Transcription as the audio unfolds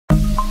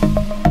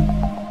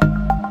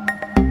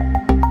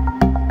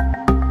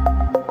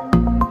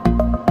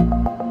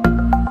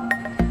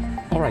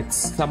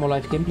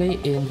Samurai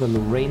gameplay in the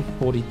Lorraine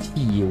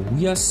 40T.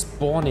 We are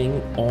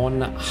spawning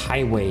on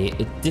Highway,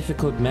 a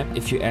difficult map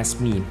if you ask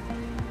me.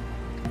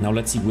 Now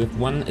let's see, we have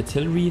 1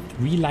 artillery,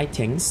 3 light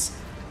tanks,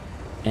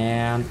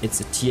 and it's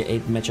a tier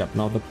 8 matchup.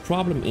 Now the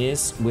problem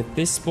is, with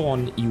this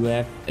spawn you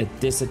have a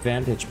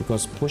disadvantage,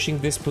 because pushing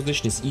this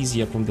position is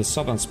easier from the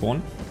southern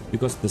spawn,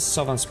 because the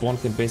southern spawn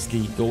can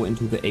basically go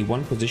into the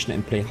A1 position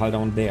and play hull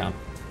down there.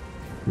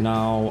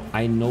 Now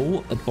I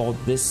know about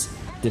this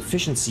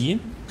deficiency,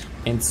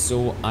 and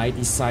so I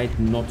decide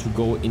not to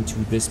go into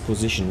this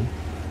position,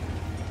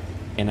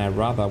 and I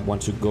rather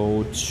want to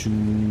go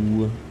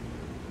to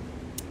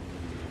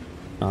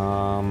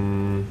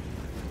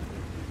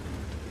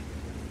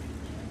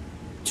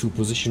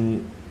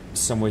position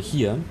somewhere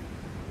here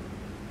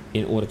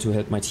in order to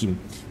help my team.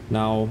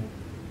 Now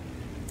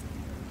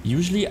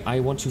usually I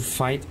want to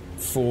fight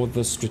for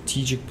the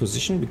strategic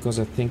position, because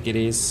I think it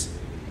is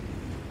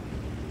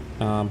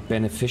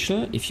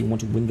beneficial if you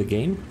want to win the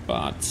game,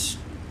 but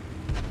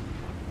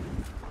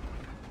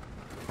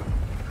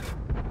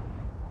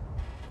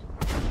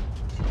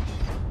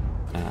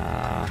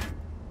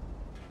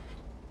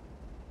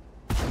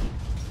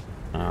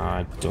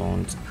I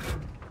don't.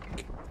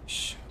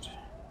 Shit.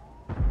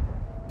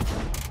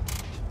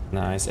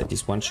 Nice, at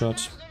least one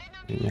shot,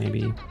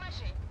 maybe.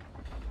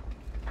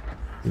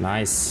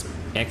 Nice,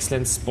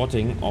 excellent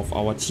spotting of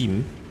our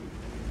team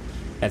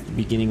at the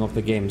beginning of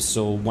the game.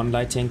 So 1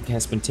 light tank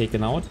has been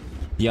taken out,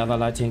 the other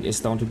light tank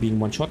is down to being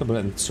one-shottable,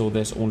 and so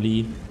there's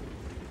only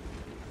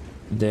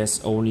the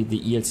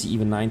ELC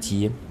even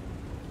 90.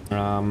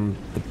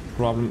 The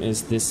problem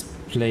is this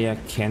player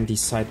can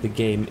decide the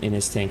game in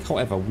his tank.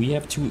 However, we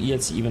have 2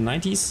 ELC even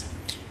 90s.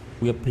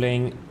 We are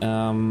playing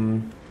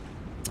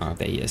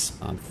there he is.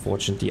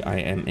 Unfortunately, I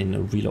am in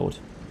a reload.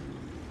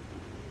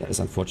 That is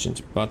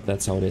unfortunate, but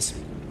that's how it is.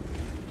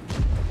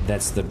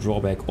 That's the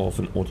drawback of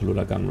an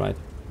autoloader gun, right?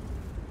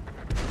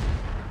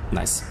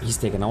 Nice, he's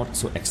taken out,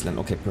 so excellent.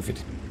 Okay,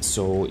 perfect.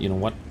 So you know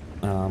what,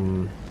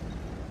 oh,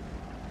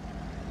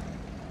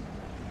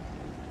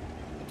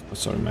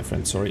 sorry my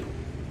friend, sorry.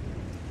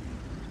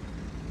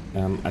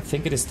 I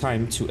think it is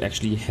time to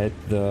actually help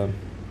the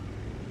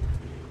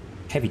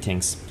heavy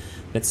tanks.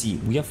 Let's see,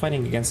 we are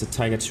fighting against the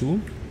Tiger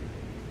II.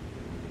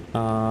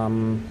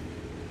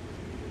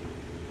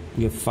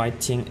 We are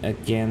fighting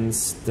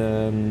against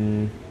the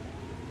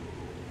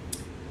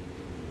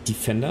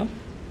Defender.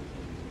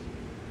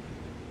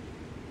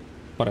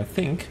 But I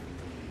think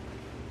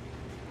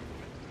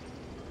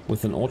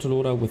with an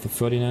autoloader, with a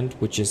Ferdinand,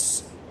 which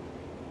is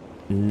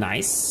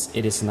nice,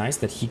 it is nice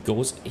that he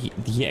goes,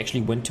 he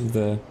actually went to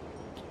the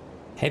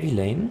heavy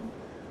lane.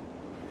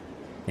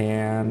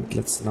 And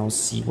let's now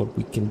see what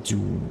we can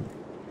do.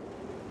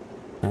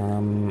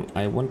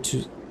 I want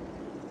to,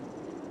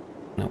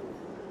 no,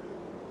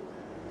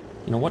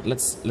 you know what,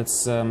 let's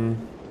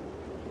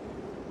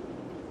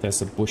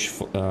there's a bush,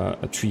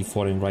 a tree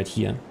falling right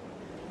here.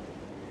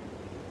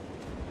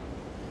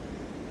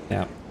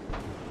 Yeah.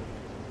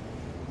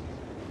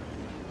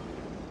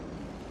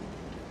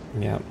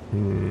 Yeah.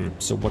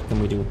 So what can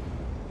we do?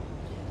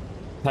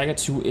 Tiger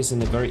II is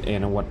in a very, you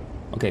know what?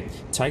 Okay,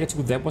 Tiger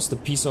II. That was the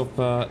piece of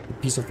the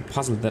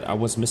puzzle that I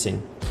was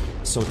missing.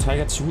 So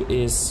Tiger II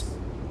is.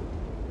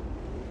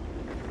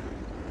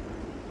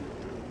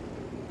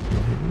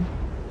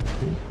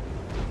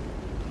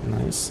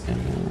 Nice, and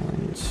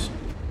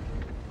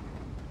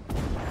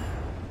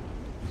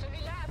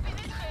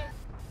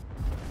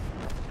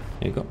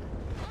there you go.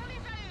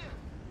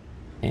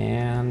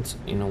 And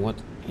you know what?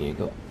 Here you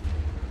go.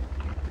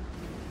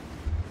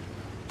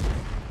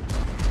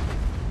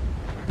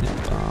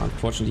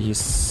 Unfortunately,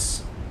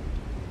 he's.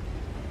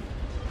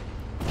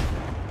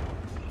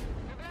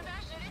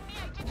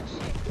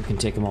 We can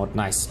take him out.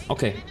 Nice.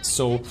 Okay,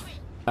 so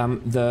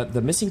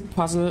the missing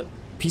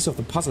piece of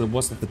the puzzle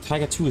was that the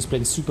Tiger II is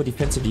playing super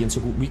defensively, and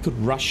so we could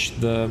rush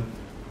the.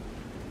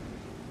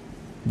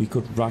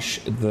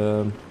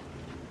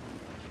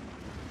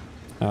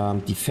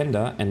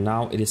 Defender, and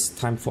now it is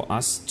time for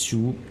us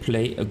to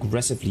play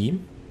aggressively,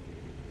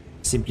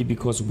 simply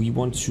because we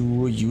want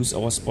to use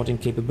our spotting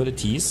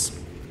capabilities.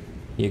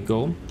 Here you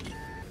go,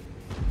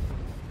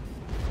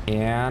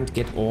 and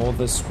get all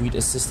the sweet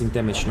assisting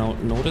damage. Now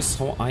notice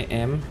how I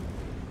am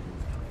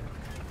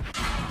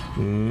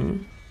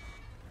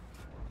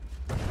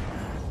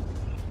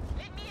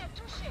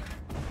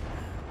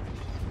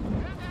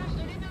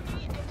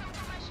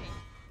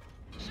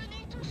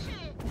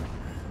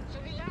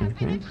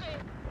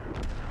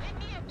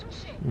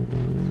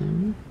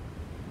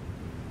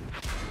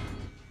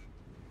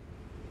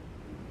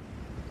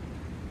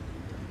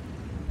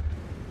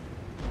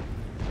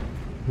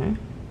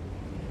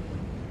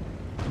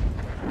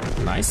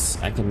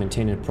Nice, I can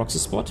maintain a proxy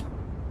spot.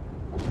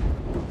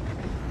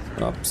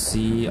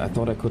 Oopsie, I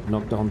thought I could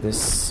knock down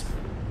this.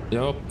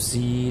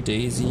 Oopsie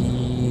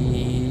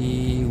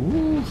daisy.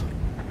 Woo.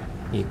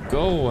 Here you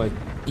go, I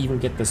even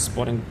get the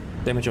spotting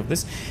damage of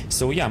this.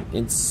 So yeah,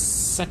 in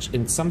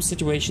some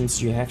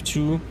situations you have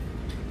to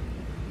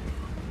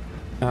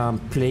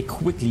play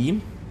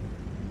quickly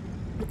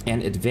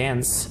and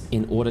advance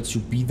in order to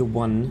be the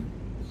one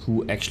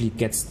who actually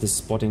gets the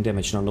spotting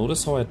damage. Now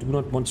notice how I do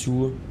not want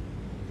to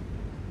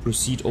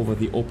proceed over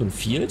the open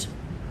field.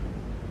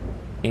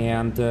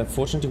 And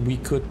fortunately we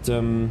could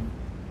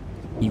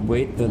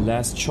evade the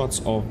last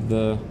shots of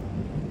the...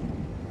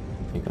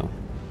 There you go.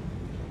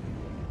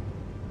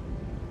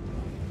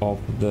 Of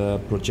the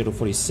WoT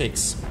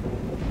 46.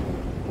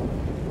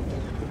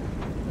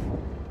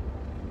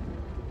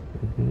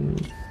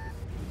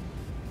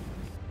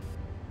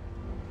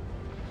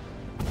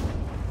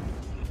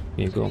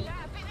 Here you go.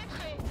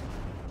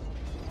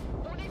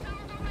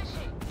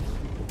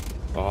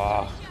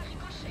 Oh.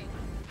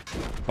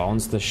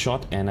 Bounce the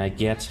shot and I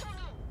get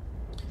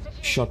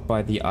shot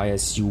by the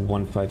ISU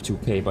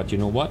 152K. But you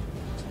know what?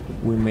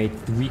 We made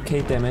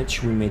 3k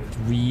damage. We made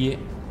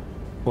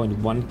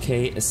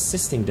 3.1k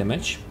assisting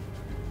damage.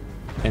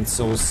 And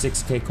so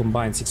 6k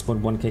combined,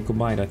 6.1k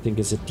combined, I think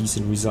is a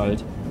decent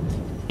result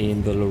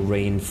in the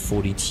Lorraine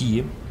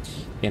 40T.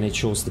 And it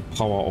shows the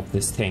power of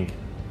this tank.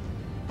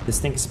 This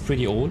tank is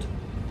pretty old,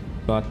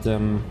 but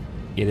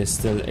it is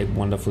still a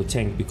wonderful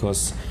tank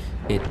because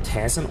it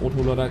has an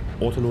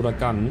autoloader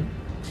gun.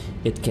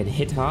 It can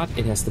hit hard,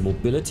 it has the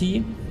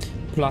mobility,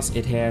 plus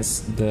it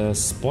has the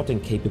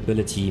spotting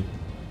capability.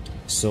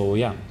 So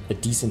yeah, a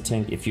decent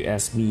tank if you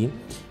ask me,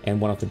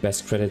 and one of the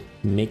best credit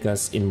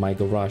makers in my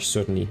garage,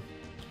 certainly.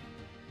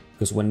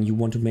 Because when you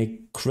want to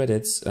make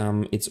credits,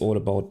 it's all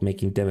about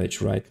making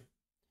damage, right?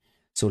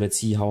 So let's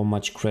see how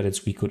much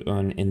credits we could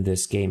earn in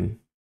this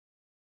game.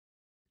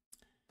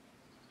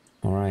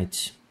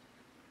 Alright.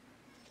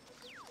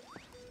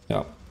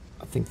 Yeah,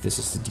 I think this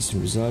is a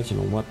decent result. You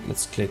know what?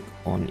 Let's click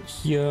on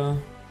here.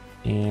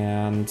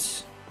 And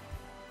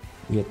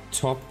we are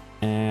top.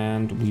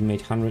 And we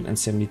made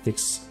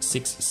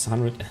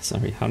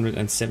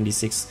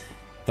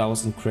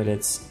 176,000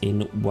 credits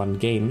in one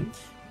game.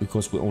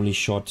 Because we only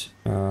shot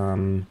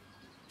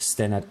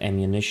standard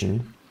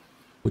ammunition.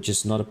 Which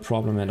is not a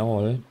problem at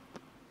all.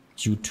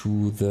 Due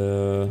to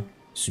the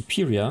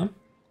superior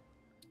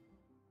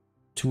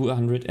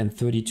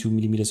 232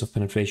 millimeters of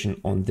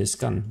penetration on this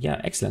gun. Yeah,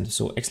 excellent.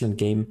 So excellent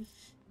game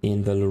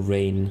in the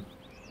Lorraine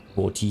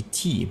WoT.